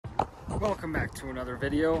Welcome back to another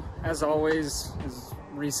video. As always,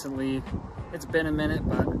 recently, it's been a minute,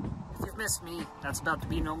 but if you've missed me, that's about to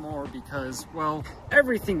be no more because, well,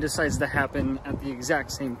 everything decides to happen at the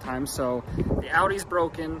exact same time. So the Audi's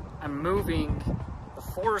broken, I'm moving, the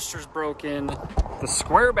Forester's broken, the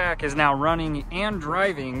Squareback is now running and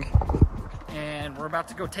driving, and we're about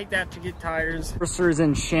to go take that to get tires. Forester is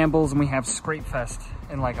in shambles and we have Scrape Fest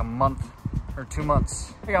in like a month or 2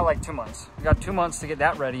 months. We got like 2 months. We got 2 months to get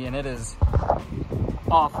that ready and it is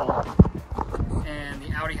awful. And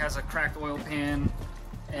the Audi has a cracked oil pan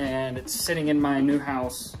and it's sitting in my new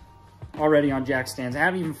house already on jack stands. I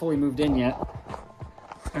haven't even fully moved in yet.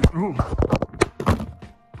 And, ooh. It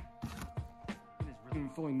isn't even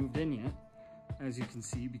fully moved in yet, as you can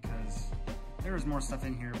see, because there is more stuff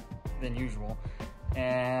in here than usual.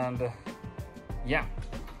 And yeah.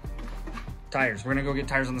 Tires. We're gonna go get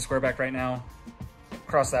tires on the Squareback right now.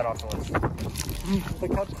 Cross that off the list.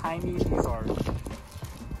 Look how tiny these are.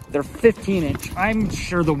 They're 15-inch. I'm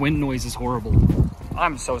sure the wind noise is horrible.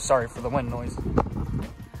 I'm so sorry for the wind noise.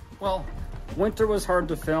 Well, winter was hard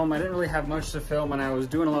to film. I didn't really have much to film and I was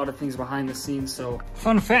doing a lot of things behind the scenes, so.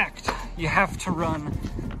 Fun fact, you have to run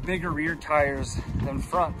bigger rear tires than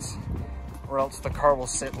fronts or else the car will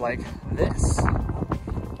sit like this.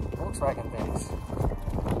 Volkswagen things.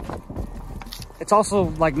 It's also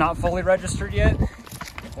like not fully registered yet.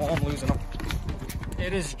 Well, I'm losing them.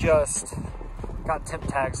 It is just got tip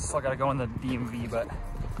tags. Still gotta go in the DMV, but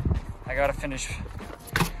I gotta finish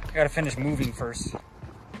moving first.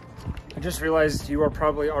 I just realized you are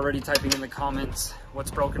probably already typing in the comments what's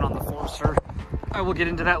broken on the Forester. I will get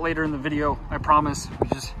into that later in the video. I promise.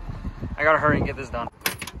 I gotta hurry and get this done.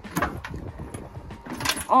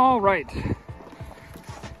 All right.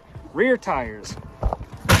 Rear tires.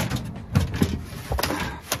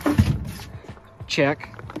 Check.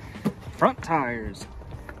 Front tires.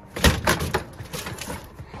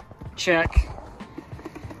 Check.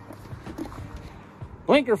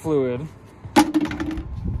 Blinker fluid.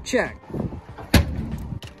 Check.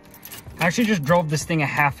 I actually just drove this thing a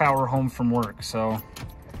half hour home from work, so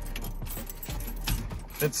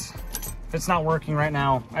if it's not working right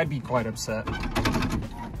now, I'd be quite upset.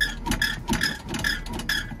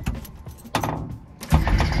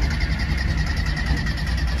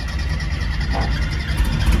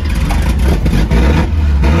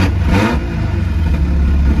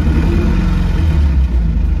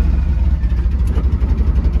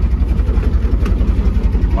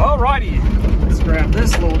 Let's grab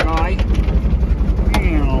this little guy.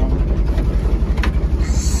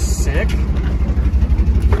 Sick.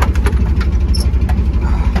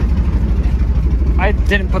 I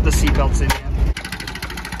didn't put the seatbelts in yet.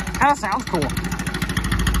 That sounds cool.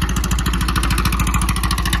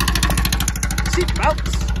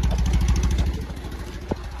 Seatbelts.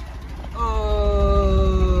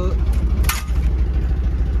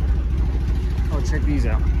 Oh, check these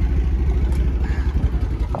out.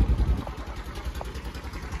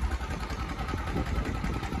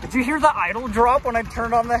 Did you hear the idle drop when I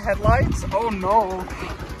turned on the headlights? Oh no.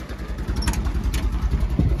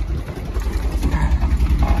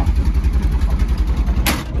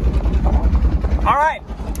 All right,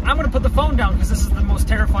 I'm gonna put the phone down because this is the most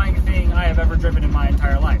terrifying thing I have ever driven in my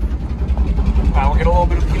entire life. All right, we'll get a little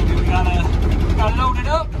bit of fuel. We gotta load it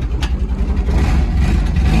up.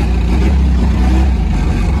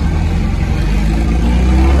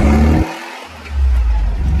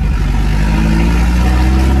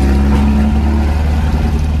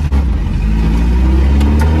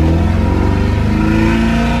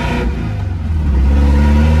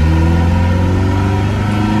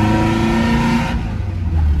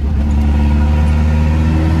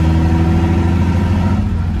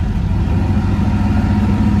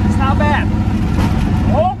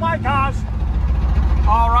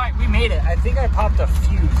 I think I popped a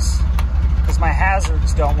fuse because my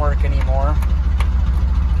hazards don't work anymore.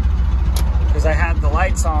 Because I had the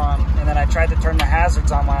lights on and then I tried to turn the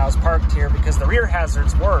hazards on while I was parked here because the rear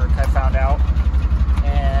hazards work, I found out.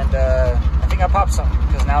 And I think I popped something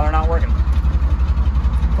because now they're not working.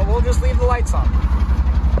 But we'll just leave the lights on.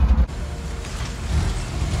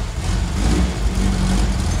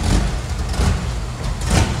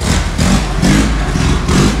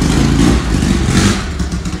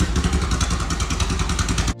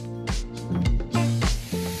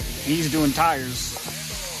 He's doing tires.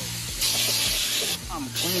 I'm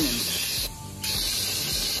cleaning.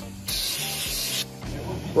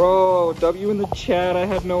 Bro, W in the chat, I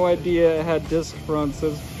had no idea it had disc fronts.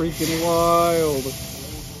 That's freaking wild.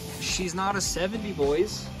 She's not a 70,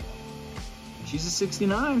 boys. She's a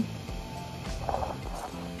 69.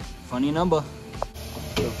 Funny number.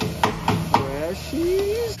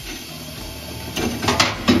 flashies.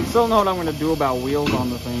 Still know what I'm gonna do about wheels on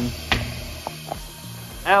the thing.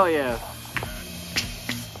 Hell yeah.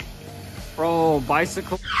 Bro,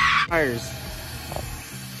 bicycle tires.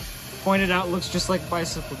 Pointed out, looks just like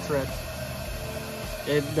bicycle tread.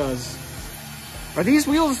 It does. Are these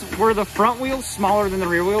wheels, were the front wheels smaller than the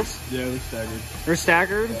rear wheels? Yeah, they're staggered. They're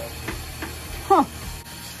staggered? Yeah. Huh.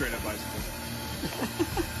 Straight up bicycle.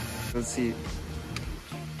 Let's see.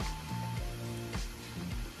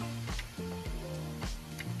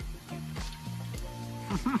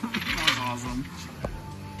 That was awesome.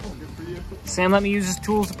 Oh, good for you. Sam let me use his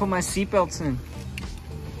tools to put my seatbelts in.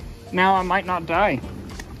 Now I might not die.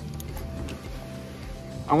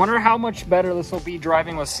 I wonder how much better this will be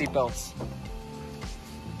driving with seatbelts.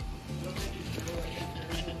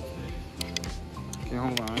 Okay,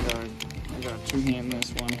 hold on. I gotta two-hand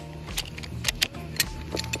this one.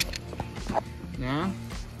 Yeah.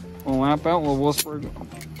 We'll lap out. We'll Wolfsburg.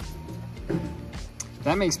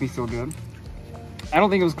 That makes me feel good. I don't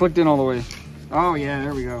think it was clicked in all the way. Oh yeah,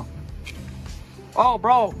 there we go. Oh,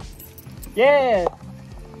 bro. Yeah.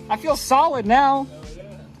 I feel solid now.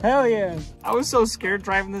 Hell yeah. I was so scared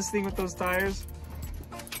driving this thing with those tires.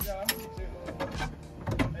 Yeah, I'm too.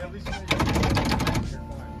 Hey, at least you made it.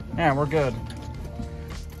 Yeah, we're good.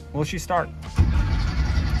 Will she start?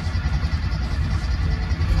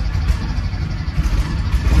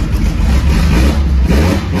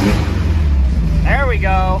 There we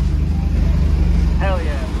go. Hell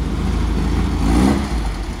yeah.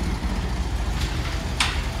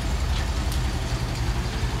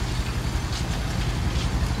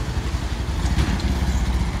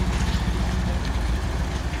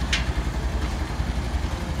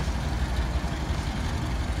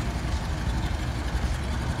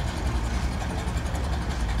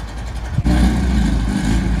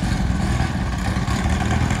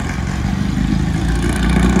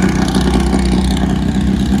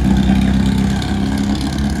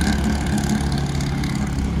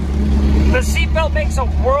 The seatbelt makes a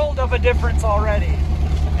world of a difference already.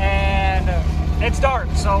 And it's dark,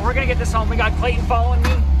 so we're gonna get this home. We got Clayton following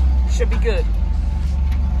me. Should be good.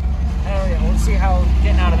 Hell yeah, let's see how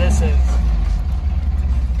getting out of this is.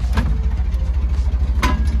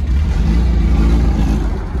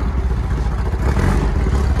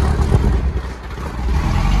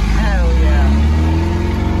 Hell yeah.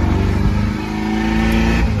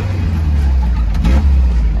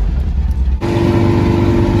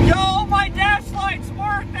 Yo, my dash lights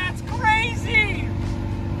work! That's crazy!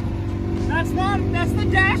 That's the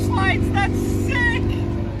dash lights! That's sick!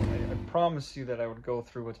 I promised you that I would go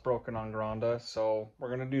through what's broken on Granda, so we're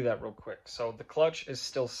gonna do that real quick. So the clutch is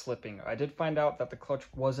still slipping. I did find out that the clutch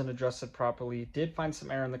wasn't adjusted properly. Did find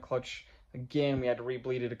some air in the clutch. Again, we had to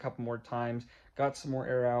re-bleed it a couple more times. Got some more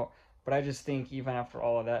air out. But I just think even after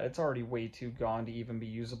all of that, it's already way too gone to even be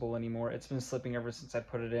usable anymore. It's been slipping ever since I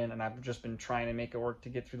put it in, and I've just been trying to make it work to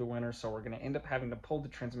get through the winter. So we're gonna end up having to pull the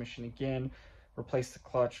transmission again, replace the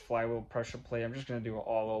clutch, flywheel, pressure plate. I'm just gonna do it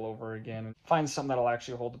all over again. Find something that'll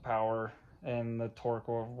actually hold the power and the torque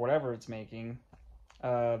or whatever it's making.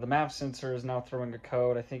 The map sensor is now throwing a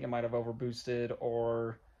code. I think it might have overboosted,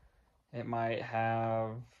 or it might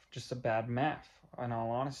have just a bad map, in all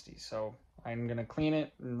honesty. So I'm gonna clean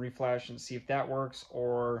it and reflash and see if that works,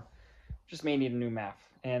 or just may need a new map.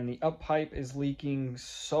 And the up pipe is leaking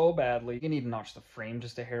so badly. You need to notch the frame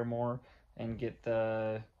just a hair more and get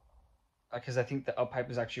the, because I think the up pipe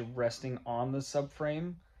is actually resting on the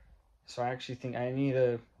subframe. So I actually think I need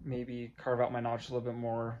to maybe carve out my notch a little bit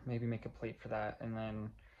more, maybe make a plate for that, and then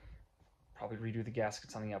probably redo the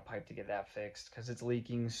gaskets on the up pipe to get that fixed, because it's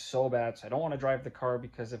leaking so bad. So I don't want to drive the car,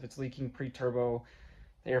 because if it's leaking pre-turbo,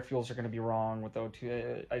 the air fuels are going to be wrong with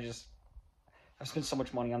O2. I've spent so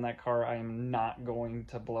much money on that car. I am not going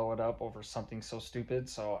to blow it up over something so stupid,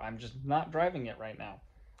 so I'm just not driving it right now.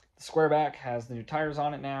 The Squareback has the new tires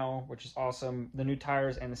on it now, which is awesome. The new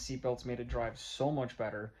tires and the seatbelts made it drive so much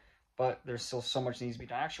better, but there's still so much that needs to be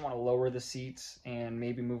done. I actually want to lower the seats and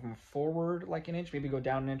maybe move them forward like an inch, maybe go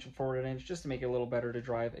down an inch and forward an inch, just to make it a little better to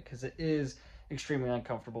drive, because it is extremely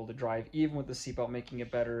uncomfortable to drive, even with the seatbelt making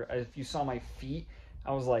it better. If you saw my feet,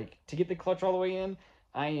 I was like, to get the clutch all the way in,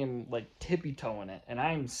 I am like tippy-toeing it, and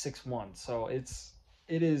I'm 6'1", so it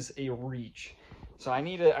is a reach. So I'm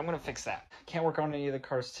gonna fix that. Can't work on any of the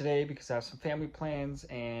cars today because I have some family plans,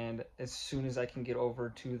 and as soon as I can get over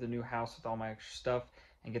to the new house with all my extra stuff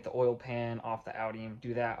and get the oil pan off the Audi and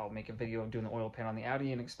do that, I'll make a video of doing the oil pan on the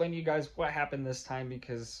Audi and explain to you guys what happened this time,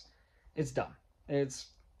 because it's dumb. It's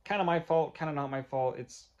kind of my fault, kind of not my fault.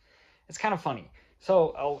 It's kind of funny.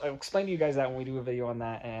 So I'll explain to you guys that when we do a video on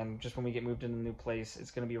that, and just when we get moved into the new place,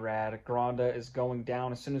 it's going to be rad. Granda is going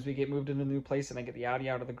down as soon as we get moved into the new place and I get the Audi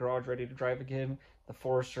out of the garage ready to drive again. The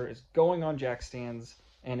Forester is going on jack stands,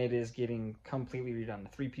 and it is getting completely redone.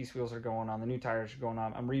 The 3-piece wheels are going on, the new tires are going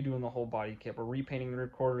on. I'm redoing the whole body kit. We're repainting the rear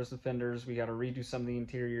quarters, the fenders. We got to redo some of the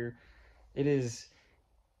interior. It is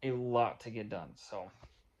a lot to get done, so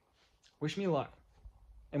wish me luck.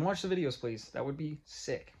 And watch the videos, please. That would be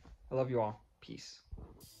sick. I love you all. Peace.